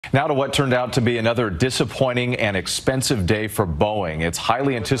Now to what turned out to be another disappointing and expensive day for Boeing. Its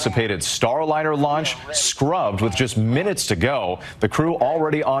highly anticipated Starliner launch scrubbed with just minutes to go. The crew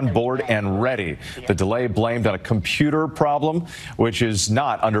already on board and ready. The delay blamed on a computer problem, which is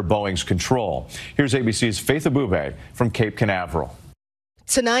not under Boeing's control. Here's ABC's Faith Abube from Cape Canaveral.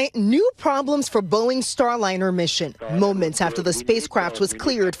 Tonight, new problems for Boeing's Starliner mission. Moments after the spacecraft was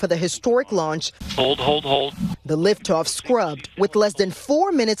cleared for the historic launch, Hold. the liftoff scrubbed with less than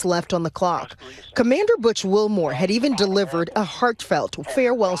 4 minutes left on the clock. Commander Butch Wilmore had even delivered a heartfelt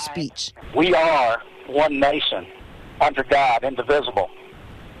farewell speech. We are one nation, under God, indivisible.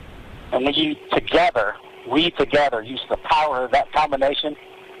 And when we together use the power of that combination,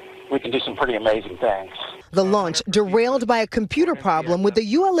 we can do some pretty amazing things. The launch derailed by a computer problem with the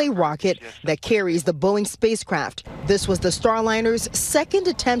ULA rocket that carries the Boeing spacecraft. This was the Starliner's second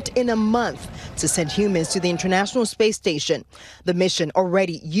attempt in a month to send humans to the International Space Station. The mission,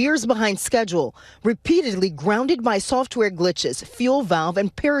 already years behind schedule, repeatedly grounded by software glitches, fuel valve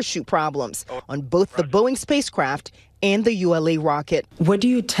and parachute problems on both the Boeing spacecraft and the ULA rocket. What do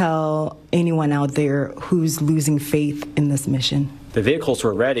you tell anyone out there who's losing faith in this mission? The vehicles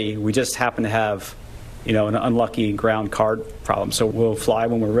were ready. We just happen to have, an unlucky ground card problem. So we'll fly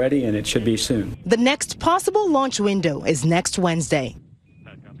when we're ready, and it should be soon. The next possible launch window is next Wednesday.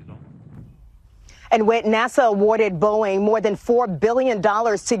 And with NASA awarded Boeing more than $4 billion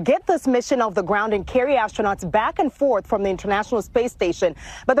to get this mission off the ground and carry astronauts back and forth from the International Space Station.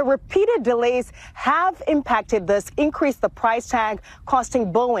 But the repeated delays have impacted this, increased the price tag,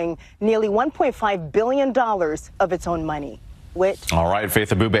 costing Boeing nearly $1.5 billion of its own money. All right,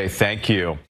 Faith Abube, thank you.